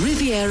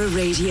Riviera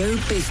Radio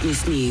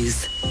Business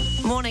News.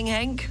 Morning,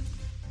 Hank.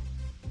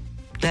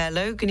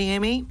 Hello, can you hear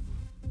me?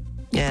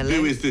 Yeah.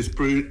 Who is this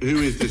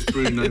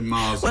Bruno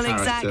Mars Well,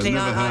 character? exactly.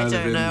 Never I heard of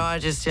don't him. know. I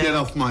just Get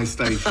off my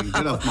station.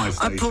 Get off my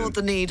station. I pulled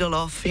the needle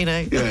off.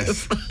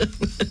 Yes.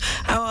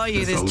 How are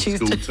you That's this old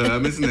Tuesday? school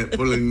term, isn't it?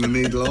 Pulling the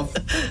needle off.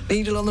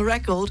 Needle on the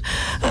record.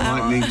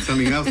 Might need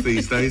something else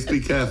these days. Be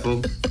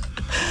careful.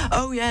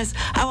 Oh yes.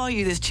 How are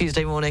you this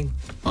Tuesday morning?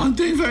 I'm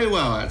doing very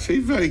well, actually.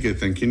 Very good,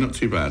 thank you. Not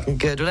too bad.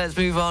 Good. Well, let's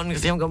move on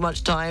because you haven't got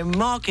much time.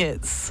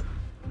 Markets.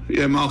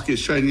 Yeah,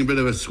 markets trading a bit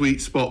of a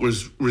sweet spot.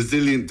 Was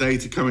resilient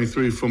data coming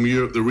through from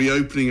Europe, the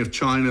reopening of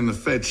China and the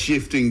Fed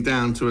shifting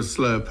down to a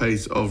slower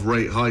pace of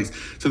rate hikes.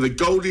 So the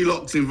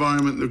Goldilocks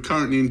environment they're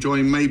currently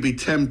enjoying may be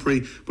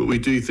temporary, but we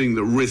do think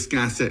that risk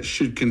assets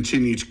should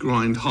continue to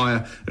grind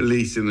higher, at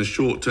least in the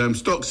short term.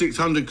 Stock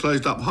 600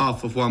 closed up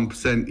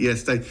 0.5%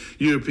 yesterday.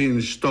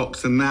 European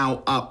stocks are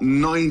now up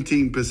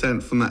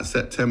 19% from that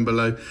September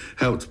low,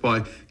 helped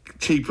by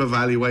cheaper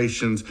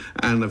valuations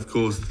and, of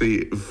course,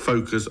 the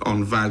focus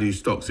on value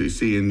stocks that you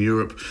see in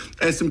Europe.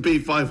 S&P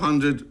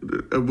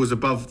 500 was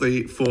above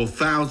the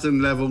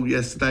 4,000 level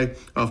yesterday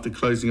after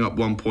closing up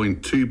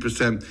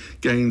 1.2%.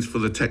 Gains for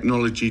the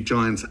technology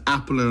giants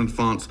Apple and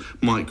Advanced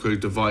Micro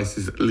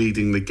Devices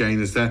leading the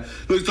gainers there.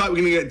 Looks like we're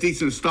going to get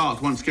decent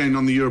starts once again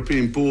on the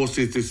European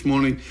bourses this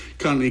morning.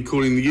 Currently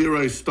calling the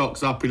Euro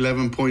stocks up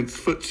 11 points,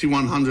 FTSE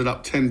 100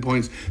 up 10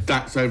 points,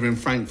 DAX over in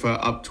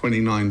Frankfurt up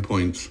 29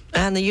 points.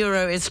 And the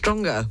euro is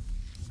stronger.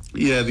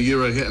 Yeah, the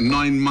euro hit a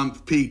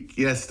 9-month peak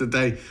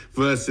yesterday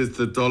versus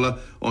the dollar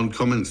on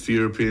comments the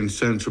European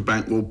Central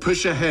Bank will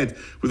push ahead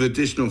with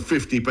additional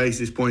 50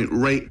 basis point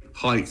rate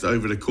hikes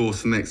over the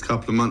course of the next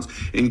couple of months.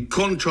 In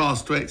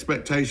contrast to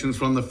expectations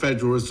from the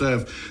Federal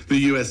Reserve, the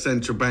US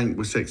Central Bank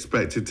was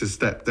expected to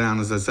step down,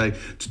 as I say,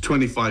 to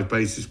 25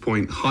 basis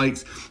point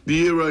hikes. The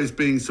euro is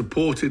being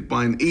supported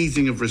by an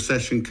easing of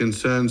recession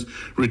concerns,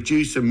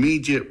 reduce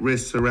immediate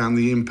risks around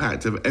the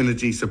impact of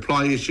energy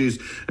supply issues,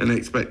 and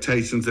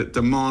expectations that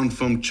demand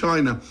from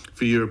China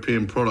for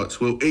European products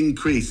will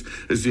increase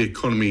as the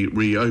economy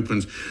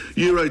reopens.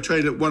 Euro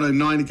traded at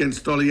 109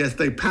 against dollar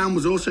yesterday. Pound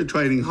was also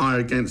trading higher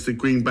against the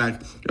greenback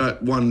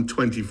at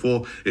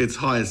 124, its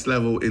highest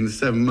level in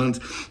 7 months.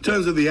 In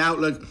terms of the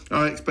outlook,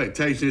 our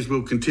expectation is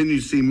we'll continue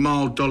to see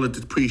mild dollar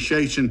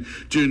depreciation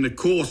during the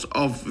course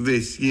of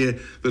this year.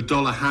 The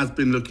dollar has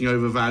been looking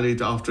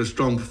overvalued after a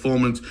strong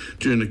performance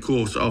during the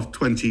course of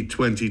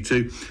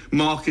 2022.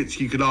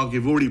 Markets, you could argue,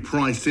 have already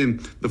priced in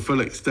the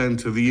full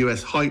extent of the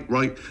US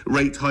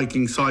rate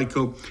hiking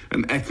cycle,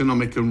 and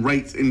economic and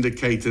rates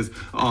indicators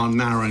are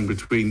narrowing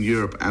between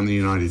Europe and the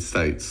United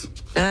States.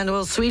 And,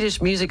 well,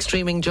 Swedish music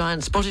streaming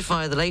giant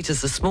Spotify, the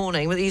latest this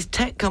morning, with these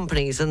tech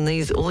companies and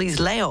all these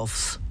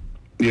layoffs.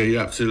 Yeah,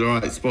 you're absolutely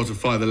right.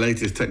 Spotify, the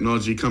latest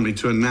technology company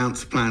to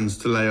announce plans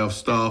to lay off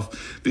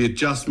staff. The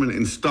adjustment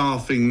in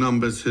staffing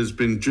numbers has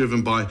been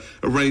driven by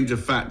a range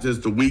of factors: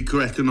 the weaker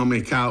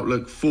economic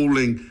outlook,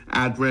 falling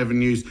ad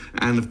revenues,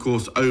 and, of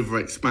course,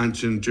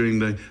 over-expansion during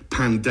the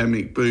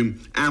pandemic boom.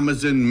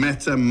 Amazon,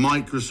 Meta,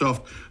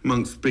 Microsoft,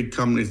 amongst big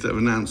companies that have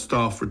announced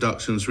staff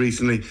reductions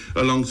recently,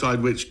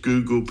 alongside which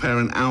Google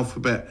parent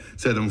Alphabet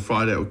said on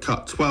Friday it would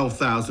cut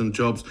 12,000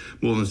 jobs,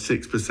 more than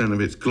 6% of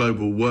its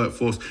global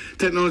workforce.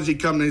 Technology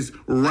companies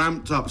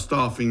ramped up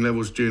staffing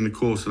levels during the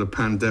course of the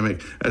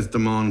pandemic as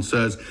demand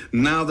surged.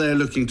 Now they're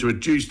looking to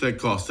reduce their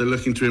costs. They're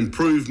looking to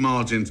improve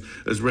margins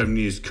as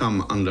revenues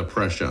come under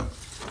pressure.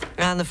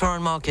 And the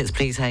foreign markets,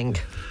 please,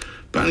 Hank.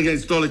 Pound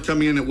against dollar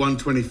coming in at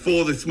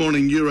 124 this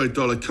morning. Euro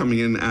dollar coming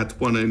in at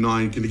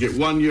 109. Can you get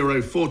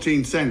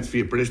 €1.14 for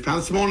your British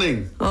pound this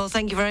morning? Well,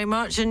 thank you very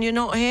much. And you're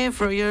not here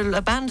you're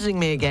abandoning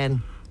me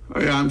again. Oh,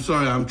 yeah, I'm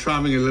sorry. I'm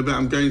travelling a little bit.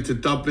 I'm going to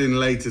Dublin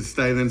later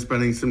today, then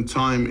spending some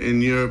time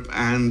in Europe,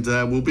 and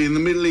we'll be in the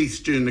Middle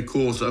East during the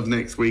course of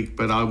next week.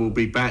 But I will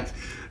be back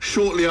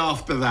shortly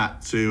after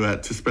that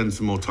to spend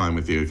some more time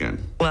with you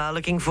again. Well,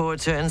 looking forward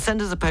to it. And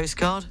send us a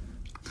postcard.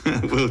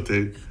 Will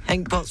do.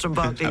 Hank Potts from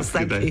Barclays.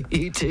 Thank you.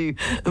 You too.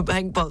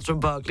 Hank Potts from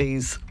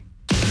Barclays.